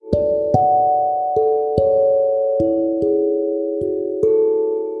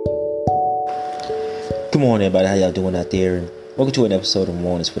Good morning, everybody. How y'all doing out there? And welcome to an episode of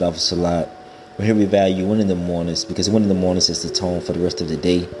Mornings with Officer Lot. We're here we value winning the mornings because winning the mornings is the tone for the rest of the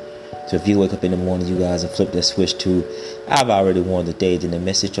day. So if you wake up in the morning, you guys, and flip that switch to I've already won the day, then the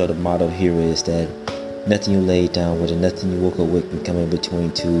message or the motto here is that nothing you laid down with and nothing you woke up with can come in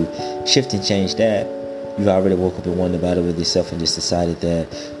between to shift and change that. You've already woke up and won the battle with yourself and just decided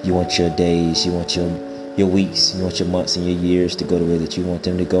that you want your days, you want your weeks, you want your months and your years to go the way that you want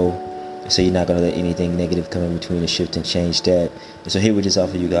them to go. So you're not going to let anything negative come in between and shift and change that. And so here we just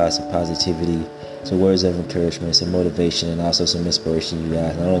offer you guys some positivity, some words of encouragement, some motivation, and also some inspiration, you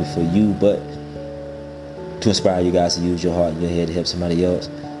guys, not only for you, but to inspire you guys to use your heart and your head to help somebody else.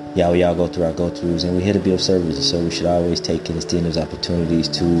 We all go through our go-throughs, and we're here to be of service. And so we should always take and extend those opportunities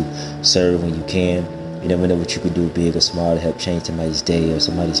to serve when you can. You never know what you could do, big or small, to help change somebody's day or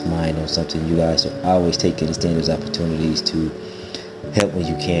somebody's mind on something. You guys should always take and extend those opportunities to help when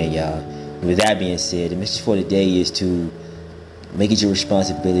you can, y'all. And with that being said, the message for today is to make it your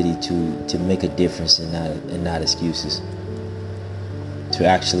responsibility to make a difference and not excuses. To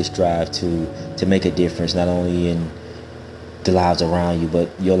actually strive to make a difference, not only in the lives around you,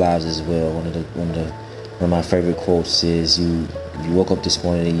 but your lives as well. One of my favorite quotes is you woke up this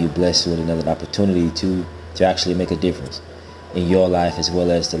morning and you blessed with another opportunity to actually make a difference in your life as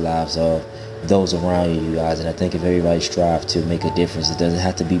well as the lives of those around you guys. And I think if everybody strive to make a difference, it doesn't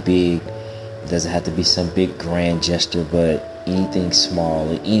have to be big, it doesn't have to be some big grand gesture, but anything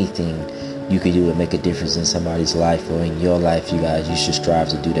small or anything you can do to make a difference in somebody's life or in your life, you guys, you should strive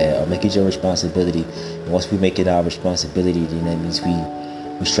to do that or make it your responsibility. And once we make it our responsibility, then that means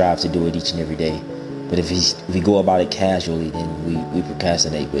we strive to do it each and every day. But if we go about it casually, then we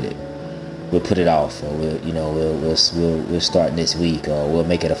procrastinate with it. We'll put it off, or we'll start next week, or we'll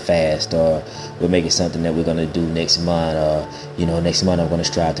make it a fast, or we'll make it something that we're gonna do next month, or next month I'm gonna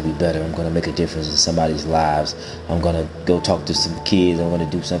strive to be better. I'm gonna make a difference in somebody's lives. I'm gonna go talk to some kids. I'm gonna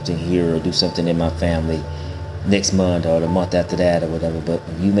do something here or do something in my family next month or the month after that or whatever. But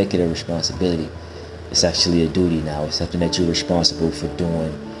when you make it a responsibility, it's actually a duty now. It's something that you're responsible for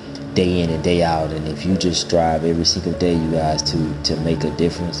doing day in and day out. And if you just strive every single day, you guys, to make a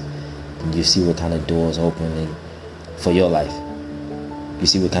difference, you see what kind of doors open for your life. You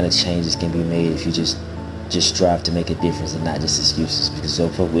see what kind of changes can be made if you just strive to make a difference and not just excuses. Because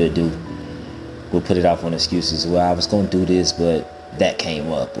that's what we'll do. We'll put it off on excuses. Well, I was going to do this, but that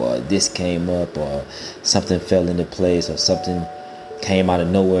came up, or this came up, or something fell into place, or something came out of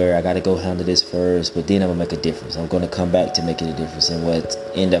nowhere. I got to go handle this first, but then I'm going to make a difference. I'm going to come back to making a difference. And what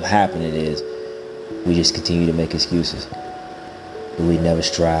end up happening is we just continue to make excuses. We never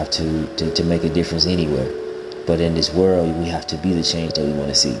strive to make a difference anywhere. But in this world, we have to be the change that we want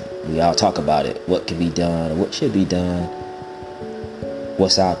to see. We all talk about it. What can be done? What should be done?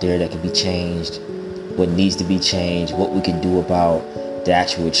 What's out there that can be changed? What needs to be changed? What we can do about the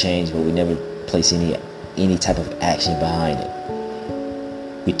actual change, but we never place any type of action behind it.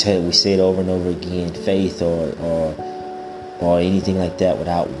 We say it over and over again. Faith or anything like that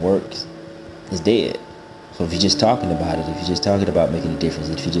without works is dead. So if you're just talking about it, if you're just talking about making a difference,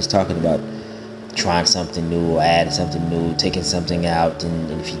 if you're just talking about trying something new or adding something new, taking something out,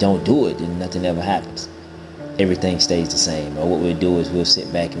 and if you don't do it, then nothing ever happens. Everything stays the same. Or what we'll do is we'll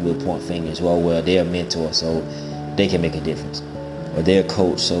sit back and we'll point fingers. Well, they're a mentor, so they can make a difference. Or they're a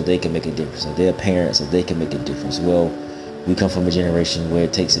coach, so they can make a difference. Or they're parents, so they can make a difference. Well, we come from a generation where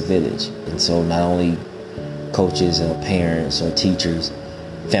it takes a village. And so not only coaches or parents or teachers,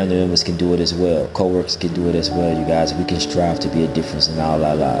 family members can do it as well. Co-workers can do it as well, you guys. We can strive to be a difference in all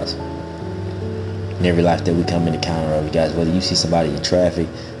our lives. In every life that we come in encounter of, you guys, whether you see somebody in traffic,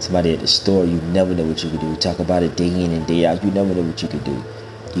 somebody at the store, you never know what you could do. We talk about it day in and day out. You never know what you could do.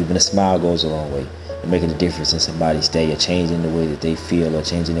 Even a smile goes a long way in making a difference in somebody's day, or changing the way that they feel, or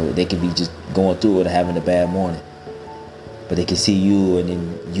changing the way they can be just going through it or having a bad morning. But they can see you, and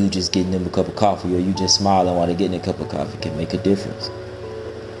then you just getting them a cup of coffee, or you just smiling while they're getting a cup of coffee can make a difference.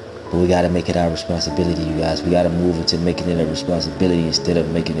 But we got to make it our responsibility, you guys. We got to move into making it a responsibility instead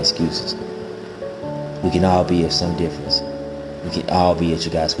of making excuses. We can all be of some difference. We can all be it,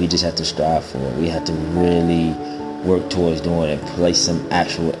 you guys. We just have to strive for it. We have to really work towards doing it, place some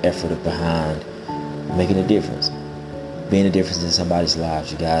actual effort behind making a difference. Being a difference in somebody's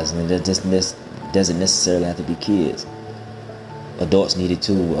lives, you guys. And that doesn't necessarily have to be kids. Adults need it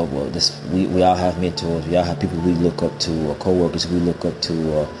too. We all have mentors. We all have people we look up to, or co-workers we look up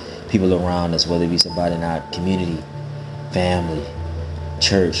to, or people around us, whether it be somebody in our community, family,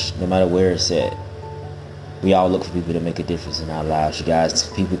 church, no matter where it's at. We all look for people to make a difference in our lives, you guys.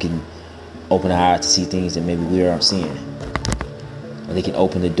 People can open our eyes to see things that maybe we aren't seeing. Or they can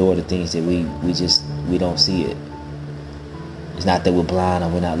open the door to things that we we don't see it. It's not that we're blind or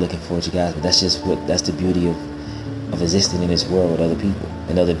we're not looking for it, you guys, but that's the beauty of existing in this world with other people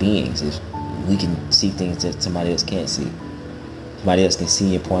and other beings. Is we can see things that somebody else can't see. Somebody else can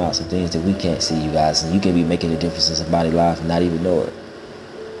see and point out some things that we can't see, you guys, and you can be making a difference in somebody's life and not even know it.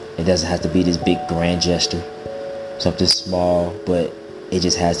 It doesn't have to be this big grand gesture, something small, but it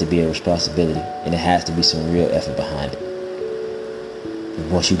just has to be a responsibility, and it has to be some real effort behind it.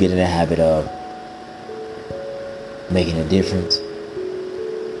 And once you get in the habit of making a difference,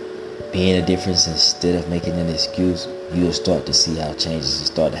 being a difference instead of making an excuse, you'll start to see how changes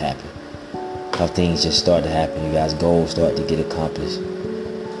start to happen. How things just start to happen, you guys. Goals start to get accomplished.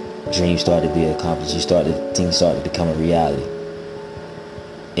 Dreams start to be accomplished. Things start to become a reality.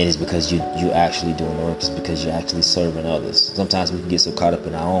 It is because you actually doing the work. It's because you're actually serving others. Sometimes we can get so caught up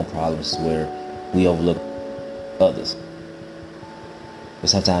in our own problems where we overlook others. But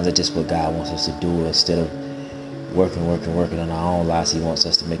sometimes that's just what God wants us to do. Instead of working on our own lives, He wants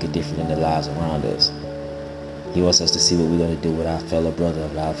us to make a difference in the lives around us. He wants us to see what we're going to do with our fellow brother,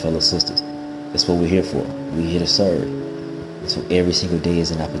 with our fellow sisters. That's what we're here for. We're here to serve. And so every single day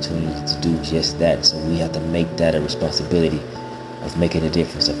is an opportunity to do just that. So we have to make that a responsibility of making a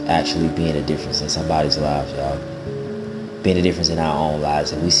difference, of actually being a difference in somebody's lives, y'all. Being a difference in our own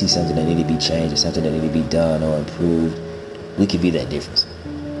lives. If we see something that need to be changed or something that need to be done or improved, we can be that difference.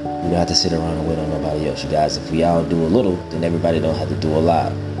 We don't have to sit around and wait on nobody else, you guys. If we all do a little, then everybody don't have to do a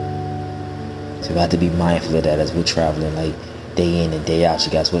lot. So we have to be mindful of that as we're traveling, like day in and day out,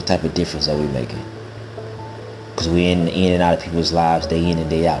 you guys. What type of difference are we making? Because we're in and out of people's lives day in and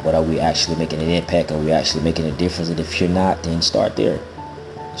day out. But are we actually making an impact? Are we actually making a difference? And if you're not, then start there.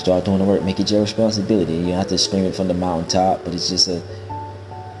 Start doing the work. Make it your responsibility. You don't have to scream it from the mountaintop, but it's just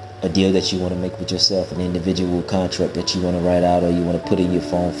a deal that you want to make with yourself, an individual contract that you want to write out or you want to put in your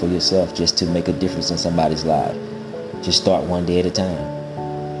phone for yourself just to make a difference in somebody's life. Just start one day at a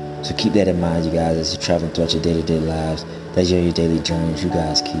time. So keep that in mind, you guys, as you're traveling throughout your day-to-day lives. That's your daily journeys. You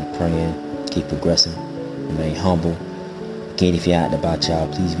guys keep praying, keep progressing, remain humble. Again, if you're out and about,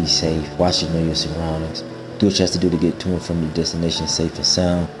 y'all, please be safe. Watch and know your surroundings. Do what you have to do to get to and from your destination safe and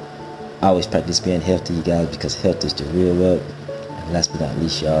sound. I always practice being healthy, you guys, because health is the real wealth. And last but not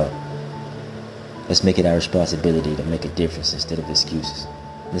least, y'all, let's make it our responsibility to make a difference instead of excuses.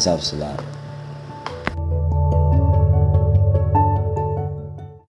 This helps a lot.